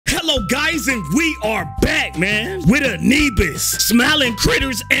Hello guys, and we are back, man, with Anubis, Smiling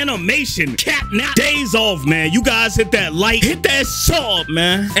Critters animation, Catnap, Days Off, man. You guys hit that like, hit that sub,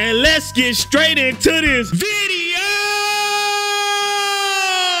 man, and let's get straight into this video.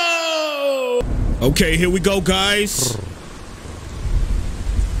 Okay, here we go, guys.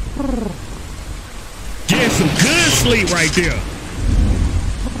 Get some good sleep right there.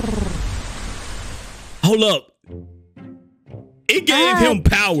 Hold up. It gave him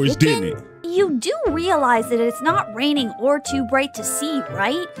powers, didn't it? You do realize that it's not raining or too bright to see,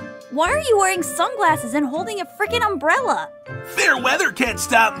 right? Why are you wearing sunglasses and holding a freaking umbrella? Fair weather can't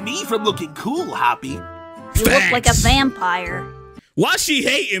stop me from looking cool, Hoppy. You look like a vampire. Why she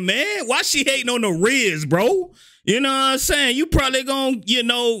hating, man? Why she hating on the Riz, bro? You know what I'm saying? You probably gonna, you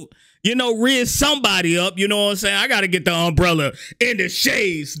know, Riz somebody up. You know what I'm saying? I gotta get the umbrella in the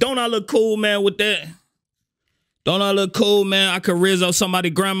shades. Don't I look cool, man, with that? Don't I look cool, man? I could Riz up somebody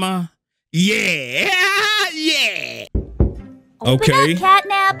grandma. Yeah. Yeah. Open up,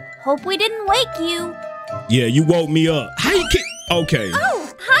 Catnap. Hope we didn't wake you. Yeah, you woke me up. How you okay.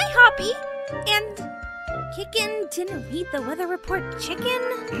 Oh, hi, Hoppy. And Chicken didn't read the weather report, Chicken?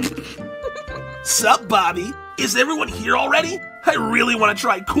 Sup, Bobby? Is everyone here already? I really want to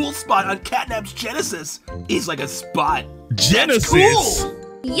try Cool Spot on Catnap's Genesis. It's like a spot. Genesis? That's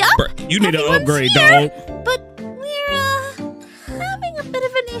cool. Yup. You need an upgrade, here, dog. But we're having a bit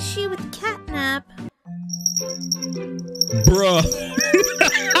of an issue with Catnap. Bruh.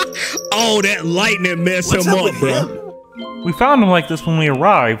 Oh, that lightning messed him up, bro. We found him like this when we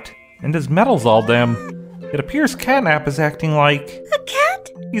arrived, and his metal's all dim. It appears Catnap is acting like A cat?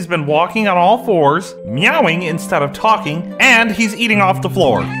 he's been walking on all fours, meowing instead of talking, and he's eating off the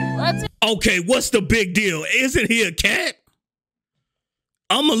floor. Okay, what's the big deal? Isn't he a cat?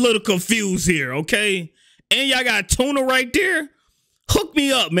 I'm a little confused here, okay? And y'all got tuna right there? Hook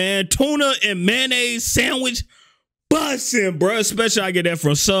me up, man. Tuna and mayonnaise sandwich. Bussin', bro. Especially I get that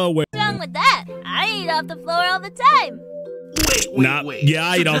from Subway. What's wrong with that? I eat off the floor all the time. Wait. Yeah,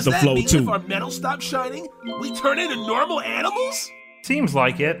 I eat off the floor, Does that mean too. if our metal stops shining, we turn into normal animals? Seems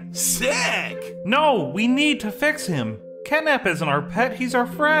like it. Sick! No, we need to fix him. Catnap isn't our pet, he's our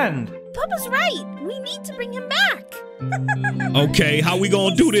friend. Papa's right. We need to bring him back. Okay, how we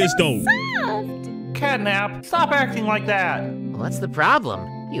gonna do this, though? Catnap, stop acting like that. Well, that's the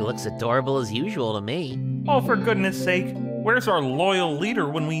problem. He looks adorable as usual to me. Oh, for goodness sake, where's our loyal leader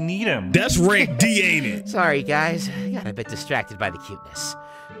when we need him? That's Rick D, ain't it? Sorry, guys. I got a bit distracted by the cuteness.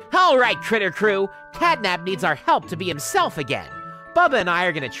 All right, Critter Crew. Catnap needs our help to be himself again. Bubba and I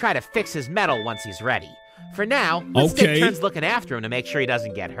are going to try to fix his metal once he's ready. For now, let's take turns looking after him to make sure he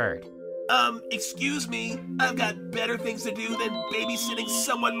doesn't get hurt. Excuse me. I've got better things to do than babysitting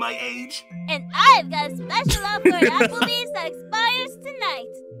someone my age. And I've got a special offer at Applebee's that expires tonight.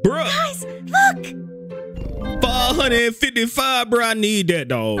 Bruh. Guys, look! 555, bro. I need that,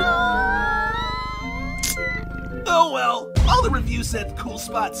 dog. Oh well, all the reviews said Cool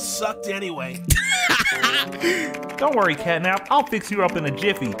Spot sucked anyway. Don't worry, Catnap. I'll fix you up in a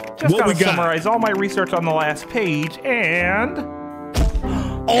jiffy. Just What we gotta got? summarize all my research on the last page, and...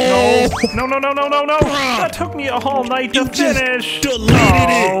 Oh! No. That took me a whole night to You just finish. deleted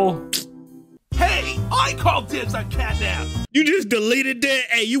it. Hey, I called dibs on Catnap. You just deleted that?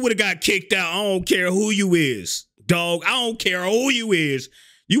 Hey, you would have got kicked out. I don't care who you is, dog. I don't care who you is.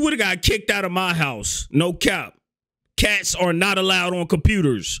 You would have got kicked out of my house. No cap. Cats are not allowed on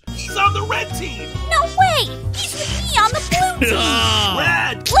computers. He's on the red team. No way! He's with me on the blue team!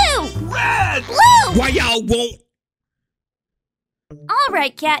 Red. Blue! Red. Blue! Why y'all won't? All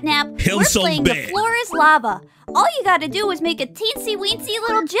right, Catnap. Him We're so playing bad. The Floor is Lava. All you gotta do is make a teensy-weensy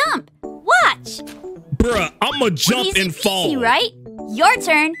little jump. Watch! Bruh, I'ma jump Easy and fall. peasy, right? Your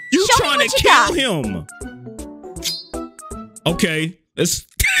turn. You Show trying me what to you kill got. him. Okay, let's...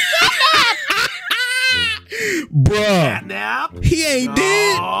 Bruh, Catnap. he ain't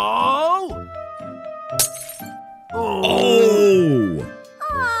dead. Oh. Oh.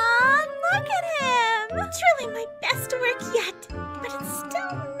 Aw, look at him! It's really my best work yet, but it's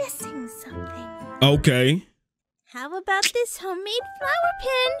still missing something. Okay. How about this homemade flower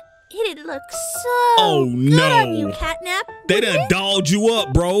pin? It'd look so good no. on you, Catnap. They done dolled you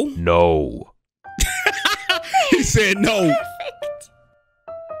up, bro. No. He said no. Perfect.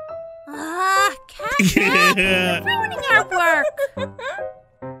 Ah, Catnap, you're ruining our work.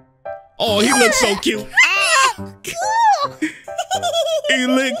 Oh, he looks so cute. Ah, cool. He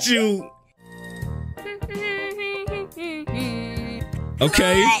licked you.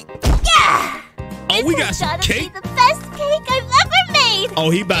 Okay. Yeah! Oh, we got some Gotta cake. be the best cake I've ever made. Oh,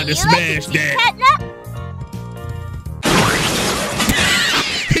 he about to You smash like it, that. Catnap?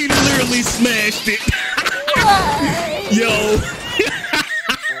 He totally smashed it. Yo.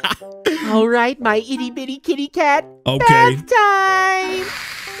 All right, my itty bitty kitty cat. Okay. Bath time.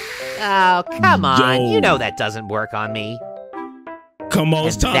 Oh, come on. Yo. You know that doesn't work on me. Come on,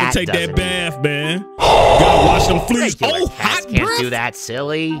 it's And time that to take that doesn't. bath, man. Gotta wash them fleas. Regular Oh, cats hot can't breath. do that,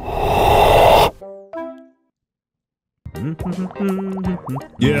 silly.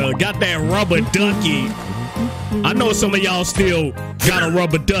 Yeah, got that rubber ducky. I know some of y'all still got a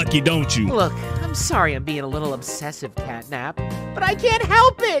rubber ducky, don't you? Look, I'm sorry I'm being a little obsessive, Catnap, but I can't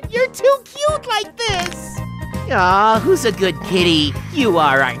help it. You're too cute like this. Aw, who's a good kitty? You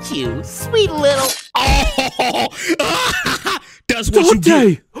are, aren't you? Sweet little... Oh, that's what you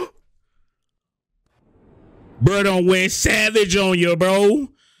get. Bro, don't went savage on you, bro.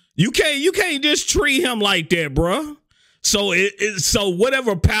 You can't just treat him like that, bro. So so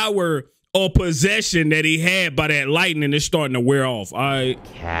whatever power or possession that he had by that lightning is starting to wear off. All right,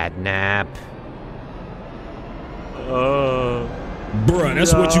 Catnap. bruh,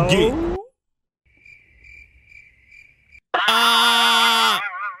 that's what you get.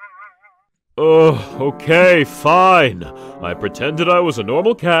 Okay, fine. I pretended I was a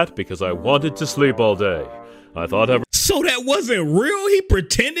normal cat because I wanted to sleep all day. I thought So that wasn't real? He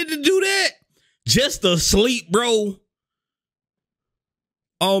pretended to do that? Just to sleep, bro?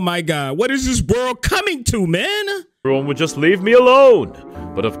 Oh my God, what is this world coming to, man? everyone would just leave me alone.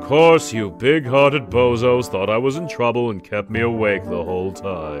 But of course, you big-hearted bozos thought I was in trouble and kept me awake the whole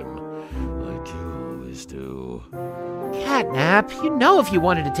time. Like you always do. Catnap, you know if you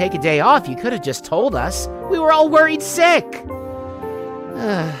wanted to take a day off, you could have just told us. We were all worried sick.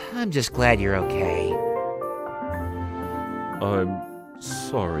 I'm just glad you're okay. I'm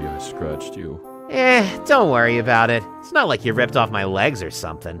sorry I scratched you. Don't worry about it. It's not like you ripped off my legs or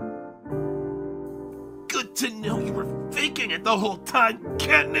something. Good to know you were faking it the whole time,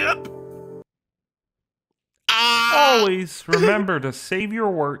 Catnap. Always remember to save your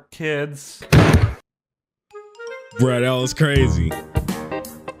work, kids. Bruh, that was crazy.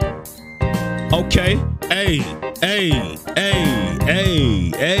 Okay. Hey.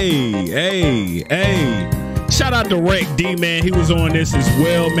 Shout out to Rec D, man. He was on this as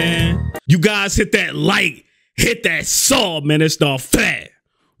well, man. You guys hit that like, hit that sub, man. It's the fat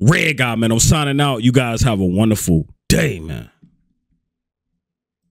Red Guy, man. I'm signing out. You guys have a wonderful day, man.